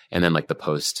York, and then like the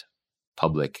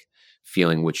post-public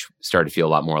feeling, which started to feel a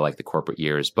lot more like the corporate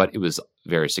years. But it was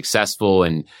very successful,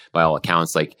 and by all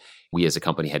accounts, like we as a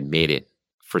company had made it.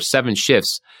 For 7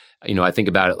 Shifts, I think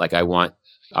about it like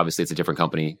obviously it's a different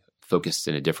company, focused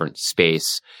in a different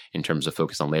space in terms of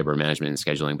focus on labor management and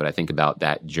scheduling. But I think about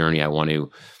that journey. I want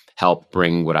to help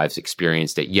bring what I've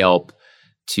experienced at Yelp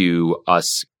to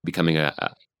us becoming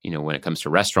when it comes to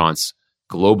restaurants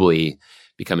globally,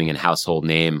 becoming a household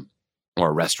name or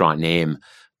a restaurant name.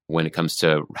 When it comes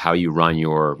to how you run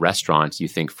your restaurant, you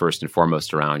think first and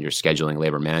foremost around your scheduling,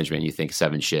 labor management. You think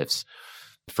 7 Shifts.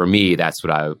 For me, that's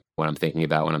what I'm thinking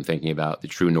about when I'm thinking about the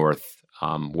true north.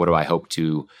 What do I hope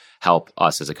to help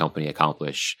us as a company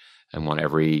accomplish? I want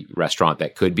every restaurant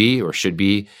that could be or should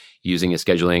be using a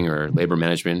scheduling or labor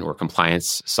management or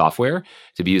compliance software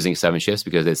to be using 7 Shifts,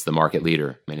 because it's the market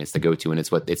leader and it's the go-to, and it's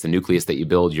the nucleus that you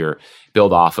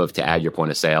build off of to add your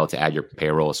point of sale, to add your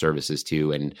payroll services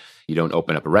to, and you don't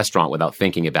open up a restaurant without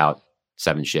thinking about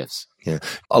 7 Shifts. Yeah.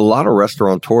 A lot of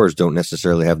restaurateurs don't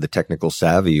necessarily have the technical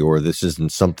savvy, or this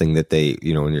isn't something that they,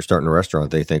 when you're starting a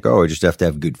restaurant, they think, I just have to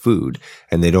have good food.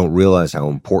 And they don't realize how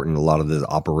important a lot of the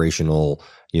operational,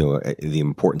 the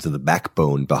importance of the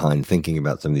backbone behind thinking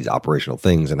about some of these operational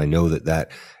things. And I know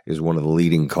that is one of the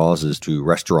leading causes to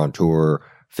restaurateur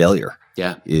failure.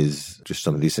 Yeah. Is just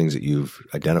some of these things that you've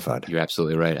identified. You're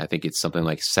absolutely right. I think it's something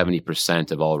like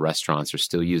 70% of all restaurants are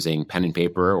still using pen and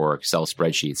paper or Excel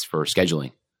spreadsheets for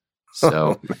scheduling.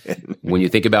 So when you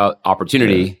think about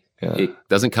opportunity, it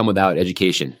doesn't come without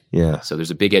education. Yeah. So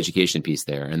there's a big education piece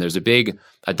there, and there's a big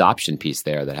adoption piece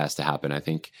there that has to happen. I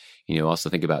think, also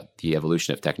think about the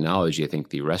evolution of technology. I think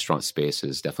the restaurant space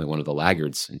is definitely one of the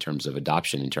laggards in terms of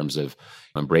adoption, in terms of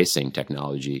embracing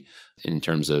technology, in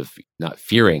terms of not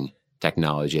fearing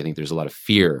technology. I think there's a lot of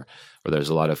fear, or there's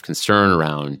a lot of concern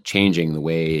around changing the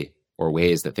way or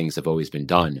ways that things have always been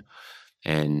done.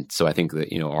 And so I think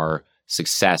that, our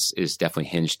success is definitely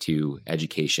hinged to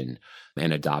education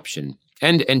and adoption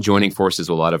and joining forces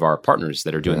with a lot of our partners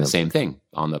that are doing the same thing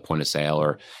on the point of sale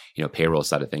or, payroll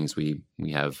side of things. We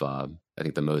have, I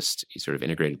think, the most sort of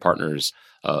integrated partners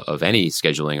of any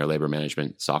scheduling or labor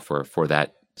management software for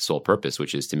that sole purpose,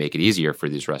 which is to make it easier for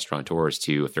these restaurateurs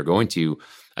to, if they're going to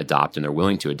adopt and they're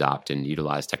willing to adopt and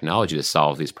utilize technology to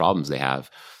solve these problems they have,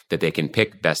 that they can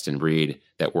pick best in breed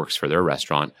that works for their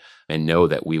restaurant and know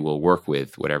that we will work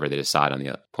with whatever they decide on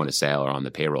the point of sale or on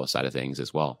the payroll side of things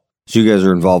as well. So you guys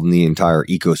are involved in the entire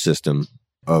ecosystem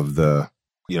of the,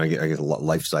 I guess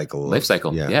life cycle. Life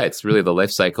cycle. Yeah. It's really the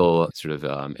life cycle, sort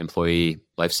of employee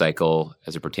life cycle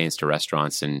as it pertains to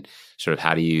restaurants, and sort of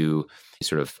how do you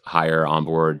sort of hire,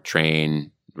 onboard,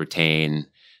 train, retain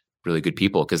really good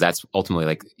people, because that's ultimately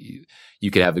like you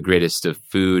could have the greatest of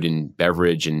food and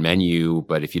beverage and menu,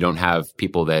 but if you don't have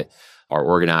people that are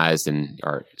organized and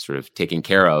are sort of taken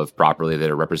care of properly, that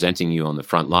are representing you on the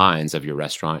front lines of your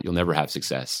restaurant, you'll never have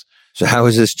success. So how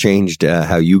has this changed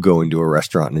how you go into a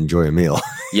restaurant and enjoy a meal?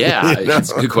 Yeah,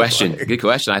 it's a good question. Good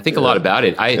question. I think a lot about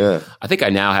it. I think I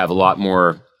now have a lot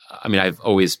more. I mean, I've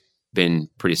always been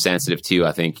pretty sensitive to,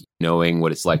 I think, knowing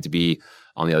what it's like to be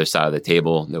on the other side of the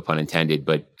table, no pun intended,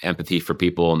 but empathy for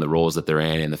people and the roles that they're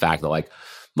in, and the fact that, like,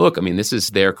 look, I mean, this is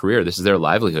their career, this is their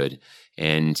livelihood,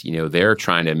 and they're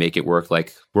trying to make it work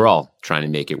like we're all trying to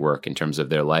make it work in terms of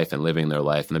their life and living their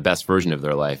life and the best version of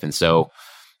their life. And so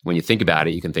when you think about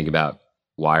it, you can think about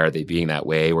why are they being that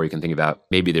way, or you can think about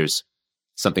maybe there's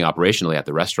something operationally at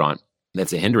the restaurant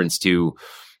that's a hindrance to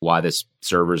why this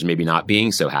server is maybe not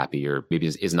being so happy, or maybe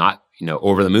is not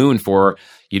over the moon for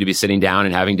you to be sitting down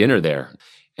and having dinner there.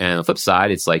 And on the flip side,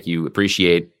 it's like you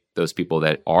appreciate those people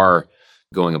that are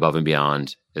going above and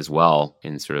beyond as well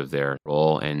in sort of their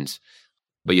role.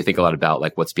 But you think a lot about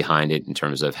like what's behind it in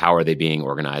terms of how are they being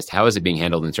organized? How is it being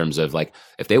handled in terms of like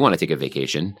if they want to take a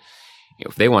vacation,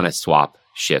 if they want to swap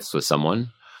shifts with someone,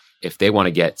 if they want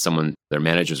to get someone, their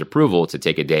manager's approval to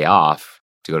take a day off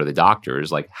to go to the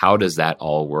doctors, like how does that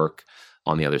all work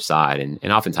on the other side?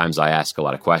 And oftentimes I ask a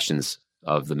lot of questions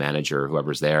of the manager,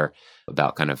 whoever's there,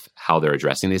 about kind of how they're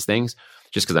addressing these things,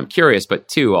 just because I'm curious, but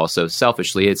two, also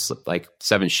selfishly, it's like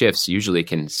 7 shifts usually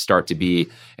can start to be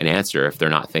an answer if they're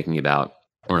not thinking about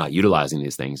or not utilizing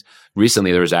these things.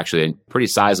 Recently, there was actually a pretty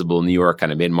sizable New York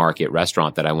kind of mid-market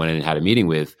restaurant that I went in and had a meeting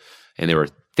with, and they were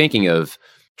thinking of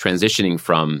transitioning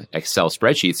from Excel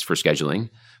spreadsheets for scheduling,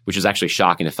 which is actually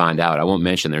shocking to find out. I won't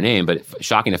mention their name, but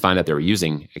shocking to find out they were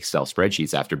using Excel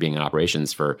spreadsheets after being in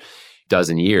operations for a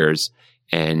dozen years.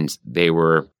 And they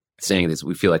were saying this,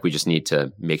 we feel like we just need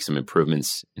to make some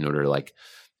improvements in order to like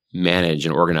manage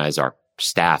and organize our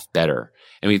staff better.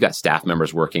 And we've got staff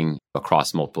members working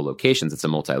across multiple locations. It's a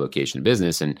multi-location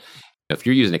business. And if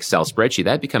you're using Excel spreadsheet,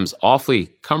 that becomes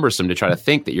awfully cumbersome to try to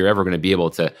think that you're ever going to be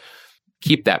able to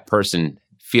keep that person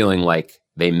feeling like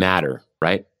they matter,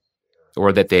 right?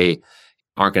 Or that they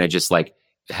aren't going to just like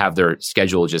have their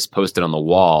schedule just posted on the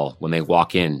wall when they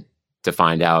walk in to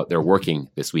find out they're working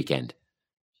this weekend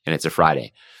and it's a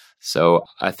Friday. So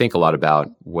I think a lot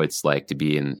about what it's like to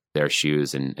be in their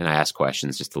shoes, and I ask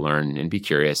questions just to learn and be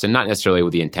curious, and not necessarily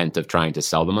with the intent of trying to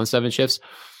sell them on 7 shifts,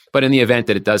 but in the event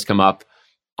that it does come up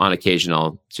on occasion,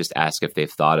 I'll just ask if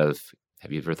they've thought of,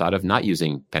 have you ever thought of not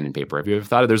using pen and paper? Have you ever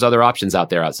thought of there's other options out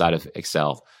there outside of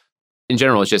Excel? In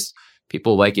general, it's just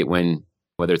people like it when,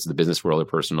 whether it's the business world or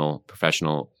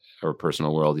professional or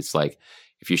personal world, it's like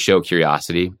if you show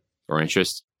curiosity or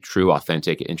interest, true,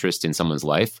 authentic interest in someone's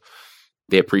life,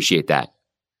 they appreciate that.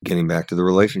 Getting back to the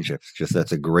relationships,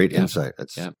 that's a great insight.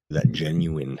 That's that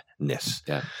genuineness.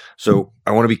 Yeah. So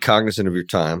I want to be cognizant of your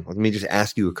time. Let me just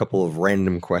ask you a couple of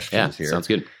random questions here. Sounds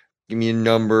good. Give me a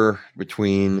number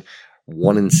between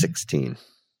 1 and 16.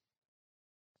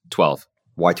 12.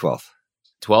 Why 12?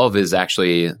 12 is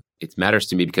actually, it matters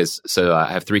to me because, I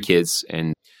have 3 kids,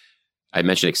 and I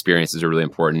mentioned experiences are really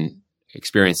important.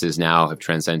 Experiences now have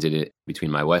transcended it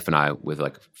between my wife and I with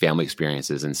like family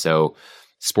experiences. And so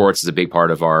sports is a big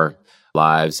part of our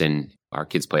lives, and our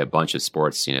kids play a bunch of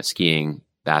sports, skiing,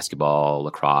 basketball,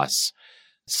 lacrosse,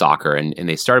 soccer. And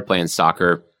they started playing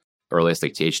soccer earliest,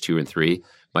 like to age 2 and 3.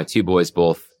 My 2 boys,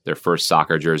 both their first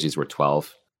soccer jerseys were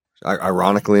 12.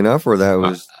 Ironically enough, or that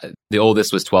was... the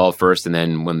oldest was 12 first, and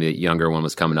then when the younger one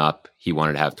was coming up, he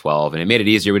wanted to have 12. And it made it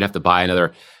easier. We didn't have to buy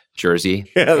another jersey.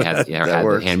 Had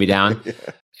hand-me-down. Yeah.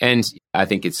 And I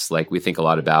think it's like we think a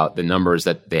lot about the numbers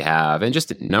that they have, and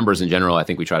just numbers in general. I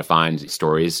think we try to find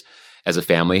stories as a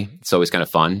family. It's always kind of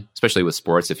fun, especially with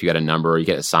sports. If you got a number, you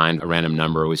get assigned a random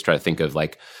number, always try to think of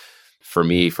like, for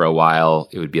me, for a while,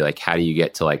 it would be like, how do you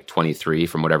get to like 23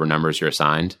 from whatever numbers you're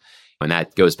assigned? And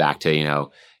that goes back to,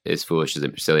 as foolish as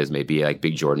silly as it may be, like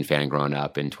big Jordan fan growing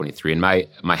up in 23. And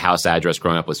my house address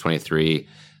growing up was 23.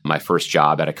 My first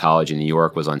job out of college in New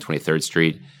York was on 23rd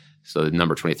Street. So the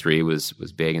number 23 was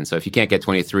big. And so if you can't get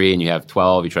 23 and you have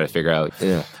 12, you try to figure out,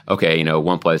 okay,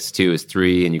 1 + 2 is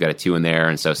 3 and you got a 2 in there.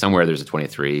 And so somewhere there's a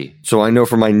 23. So I know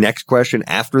for my next question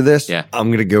after this,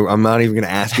 I'm not even going to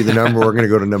ask you the number. We're going to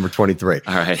go to number 23.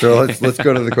 All right. So let's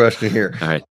go to the question here. All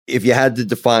right. If you had to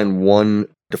define one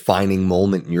defining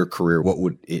moment in your career, what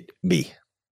would it be?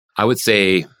 I would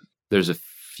say there's a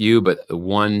few, but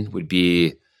one would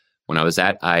be when I was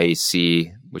at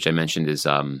IAC, which I mentioned is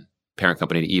parent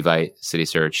company to Evite,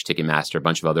 CitySearch, Ticketmaster, a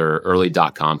bunch of other early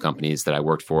 .com companies that I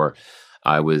worked for.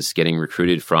 I was getting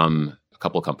recruited from a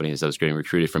couple of companies. I was getting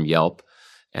recruited from Yelp,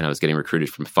 and I was getting recruited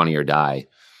from Funny or Die.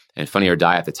 And Funny or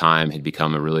Die at the time had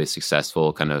become a really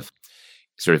successful kind of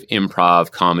sort of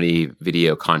improv comedy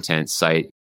video content site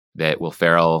that Will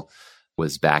Ferrell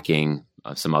was backing.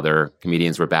 Some other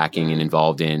comedians were backing and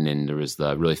involved in. And there was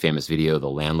the really famous video, The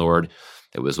Landlord,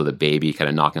 that was with a baby kind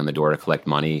of knocking on the door to collect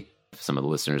money. Some of the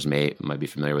listeners might be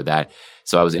familiar with that.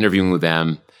 So I was interviewing with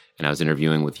them, and I was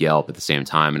interviewing with Yelp at the same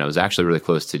time. And I was actually really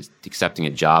close to accepting a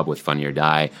job with Funny or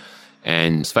Die.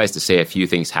 And suffice to say, a few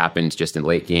things happened just in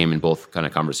late game in both kind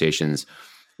of conversations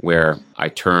where I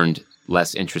turned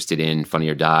less interested in Funny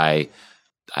or Die.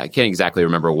 I can't exactly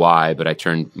remember why, but I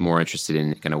turned more interested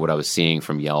in kind of what I was seeing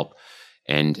from Yelp.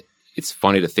 And it's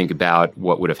funny to think about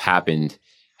what would have happened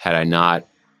had I not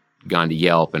gone to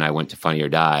Yelp and I went to Funny or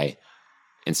Die.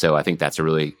 And so I think that's a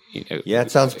really...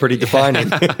 it sounds pretty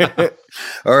defining.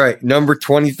 All right, number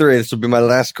 23. This will be my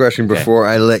last question before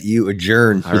I let you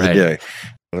adjourn for the day.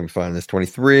 Let me find this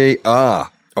 23. I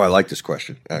like this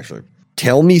question, actually.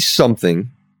 Tell me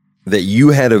something that you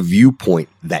had a viewpoint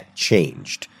that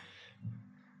changed.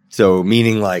 So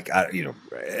meaning like,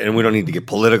 and we don't need to get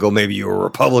political. Maybe you were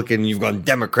Republican, you've gone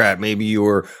Democrat. Maybe you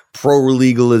were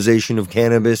pro-legalization of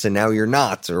cannabis and now you're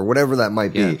not, or whatever that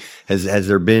might be. Yeah. Has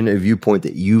there been a viewpoint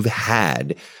that you've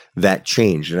had that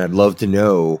changed? And I'd love to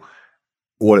know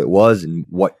what it was and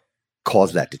what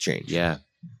caused that to change. Yeah.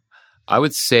 I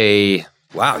would say...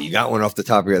 Wow, you got one off the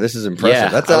top of your head. This is impressive. Yeah,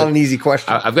 that's not an easy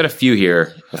question. I've got a few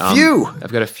here.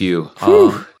 I've got a few.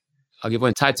 I'll give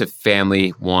one tied to family,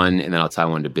 one, and then I'll tie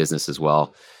one to business as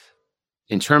well.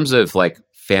 In terms of like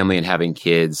family and having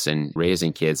kids and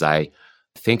raising kids, I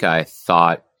think I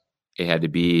thought it had to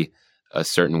be a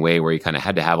certain way where you kind of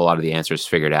had to have a lot of the answers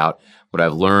figured out. What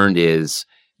I've learned is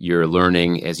you're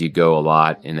learning as you go a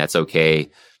lot, and that's okay.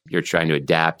 You're trying to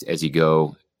adapt as you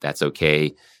go. That's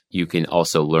okay. You can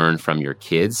also learn from your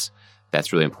kids.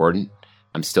 That's really important.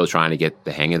 I'm still trying to get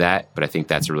the hang of that, but I think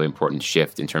that's a really important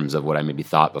shift in terms of what I maybe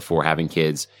thought before having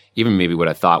kids, even maybe what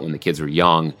I thought when the kids were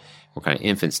young, or kind of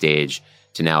infant stage,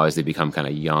 to now as they become kind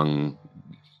of young,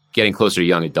 getting closer to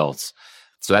young adults.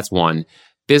 So that's one.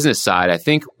 Business side, I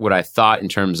think what I thought in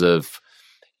terms of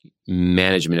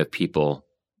management of people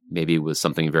maybe was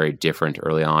something very different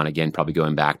early on. Again, probably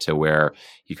going back to where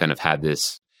you kind of had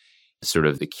this sort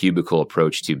of the cubicle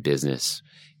approach to business,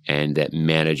 and that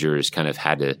managers kind of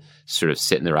had to sort of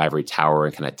sit in their ivory tower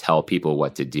and kind of tell people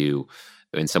what to do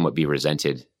and somewhat be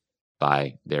resented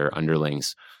by their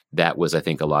underlings. That was, I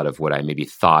think, a lot of what I maybe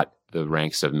thought the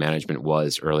ranks of management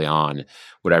was early on.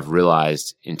 What I've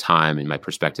realized in time and my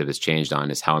perspective has changed on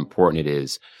is how important it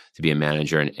is to be a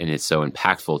manager. And it's so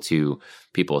impactful to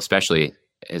people, especially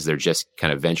as they're just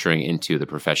kind of venturing into the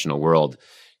professional world,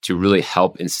 to really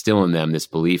help instill in them this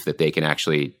belief that they can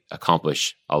actually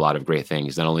accomplish a lot of great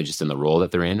things, not only just in the role that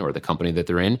they're in or the company that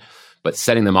they're in, but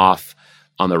setting them off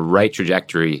on the right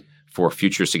trajectory for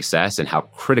future success, and how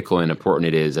critical and important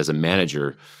it is as a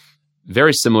manager.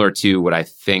 Very similar to what I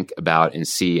think about and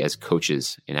see as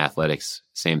coaches in athletics.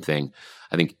 Same thing.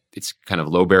 I think it's kind of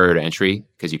low barrier to entry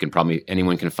because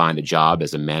anyone can find a job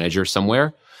as a manager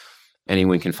somewhere.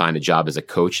 Anyone can find a job as a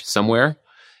coach somewhere.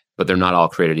 But they're not all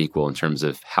created equal in terms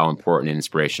of how important and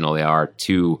inspirational they are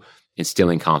to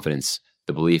instilling confidence,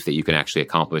 the belief that you can actually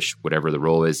accomplish whatever the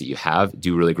role is that you have,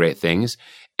 do really great things,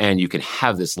 and you can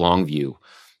have this long view,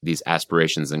 these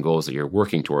aspirations and goals that you're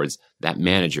working towards. That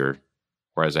manager,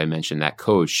 or as I mentioned, that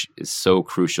coach is so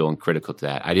crucial and critical to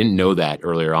that. I didn't know that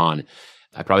earlier on.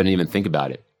 I probably didn't even think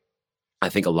about it. I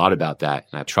think a lot about that,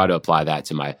 and I try to apply that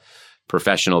to my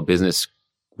professional business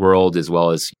world as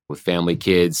well as with family,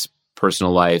 kids,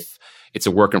 personal life. It's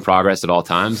a work in progress at all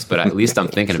times, but at least I'm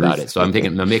thinking about it. So I'm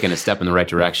making a step in the right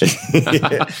direction.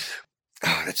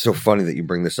 Oh, that's so funny that you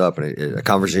bring this up. And a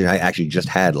conversation I actually just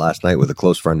had last night with a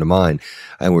close friend of mine.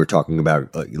 And we were talking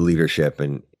about leadership.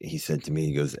 And he said to me,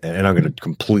 he goes, and I'm going to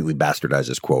completely bastardize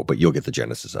this quote, but you'll get the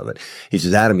genesis of it. He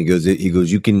says, Adam,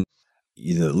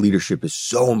 leadership is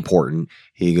so important.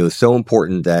 He goes, so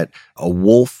important that a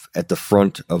wolf at the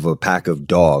front of a pack of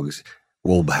dogs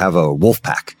will have a wolf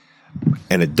pack,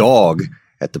 and a dog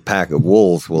at the pack of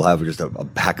wolves will have just a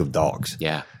pack of dogs.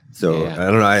 Yeah. So I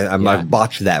don't know. I've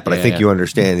botched that, but I think you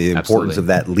understand the importance of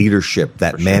that leadership,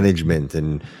 that management,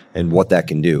 and what that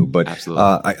can do. But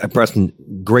Preston,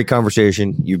 great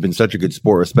conversation. You've been such a good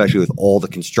sport, especially with all the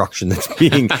construction that's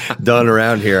being done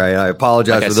around here. I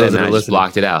apologize for those that are listening. I just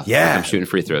blocked it out. Yeah, I'm shooting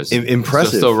free throws.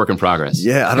 Impressive. Still a work in progress.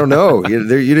 Yeah, I don't know.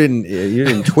 You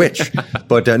didn't twitch,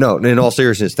 but no. In all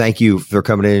seriousness, thank you for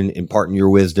coming in, imparting your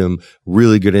wisdom.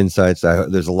 Really good insights.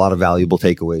 There's a lot of valuable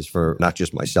takeaways for not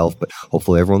just myself, but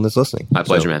hopefully everyone that's listening. My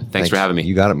pleasure, man. Thanks for having me.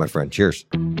 You got it, my friend. Cheers.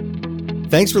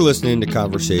 Thanks for listening to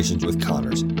Conversations with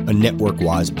Connors, a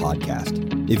NetworkWise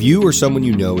podcast. If you or someone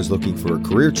you know is looking for a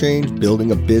career change,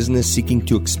 building a business, seeking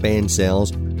to expand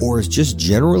sales, or is just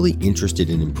generally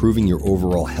interested in improving your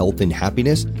overall health and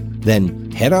happiness,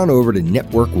 then head on over to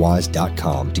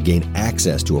networkwise.com to gain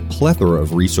access to a plethora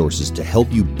of resources to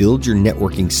help you build your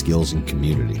networking skills and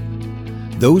community.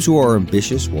 Those who are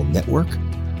ambitious will network.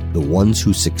 The ones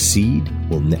who succeed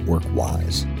will network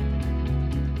wise.